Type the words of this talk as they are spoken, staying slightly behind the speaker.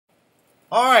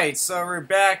Alright, so we're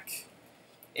back,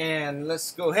 and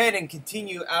let's go ahead and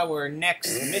continue our next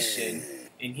mission.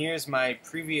 And here's my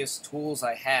previous tools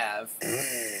I have.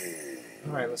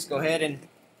 Alright, let's go ahead and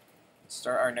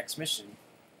start our next mission.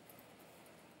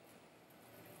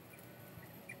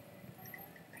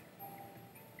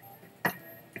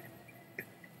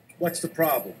 What's the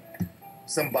problem?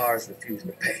 Some bars refuse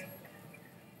to pay.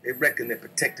 They reckon they're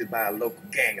protected by a local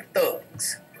gang of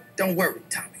thugs. Don't worry,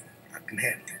 Tommy. I can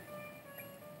handle it.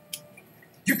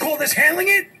 You call this handling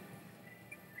it?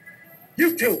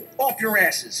 You two, off your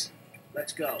asses.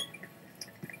 Let's go.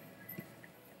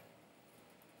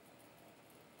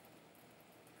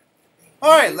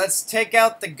 Alright, let's take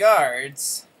out the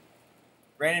guards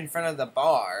right in front of the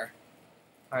bar.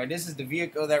 Alright, this is the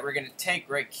vehicle that we're going to take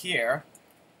right here.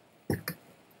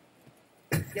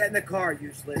 Get in the car,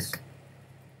 useless.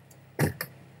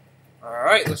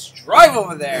 Alright, let's drive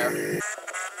over there.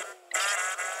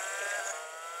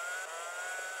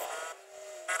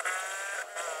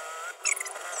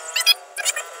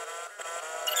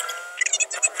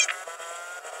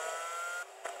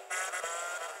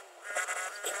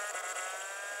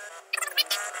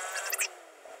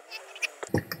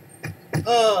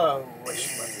 Oh,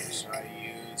 which weapon should I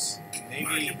use?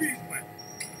 Maybe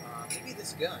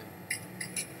this gun.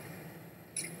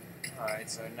 Alright,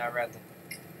 so now we're at the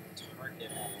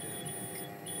target.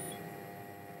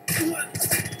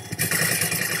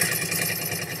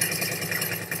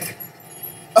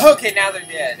 Okay, now they're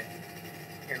dead.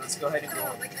 Okay, let's go ahead and go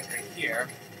right here.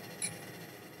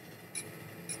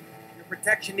 Your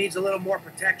protection needs a little more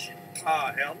protection.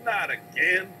 Aw, hell, not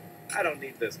again. I don't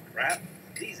need this crap.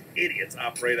 These idiots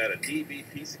operate out of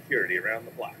DBP security around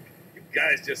the block. You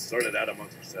guys just sort it out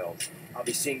amongst yourselves. I'll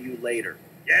be seeing you later.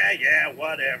 Yeah,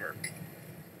 whatever.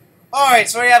 Alright,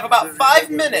 so we have about 5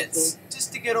 minutes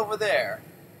just to get over there.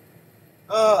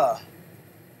 Alright,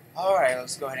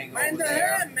 let's go ahead and go over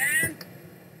there. Man.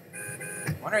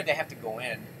 I wonder if they have to go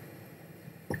in.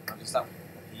 I'll just stop.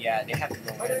 Yeah, they have to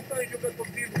go in.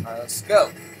 Alright, let's go.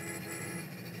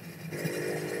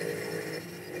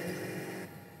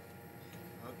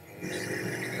 Okay, so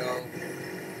we're gonna go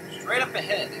straight up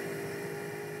ahead.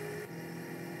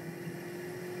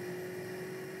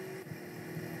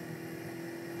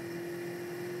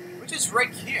 Just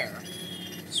right here.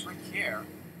 Just right here.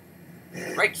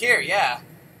 Right here, yeah.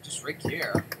 Just right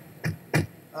here.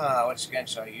 Which gun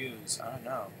shall I use? I don't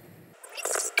know.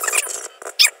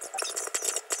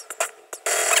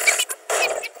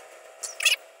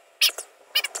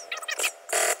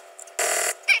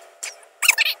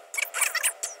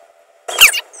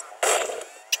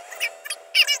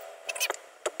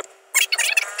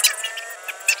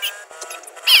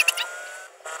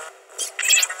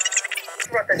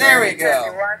 There we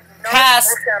go.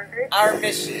 Passed our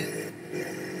mission.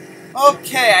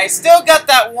 Okay, I still got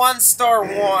that 1-star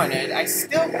wanted. I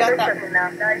still got that.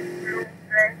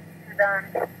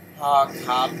 Oh,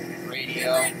 cop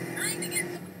radio.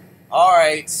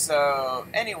 Alright, so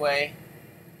anyway,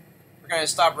 we're gonna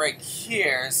stop right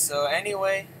here. So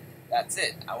anyway, that's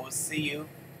it. I will see you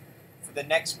for the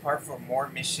next part for more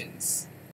missions.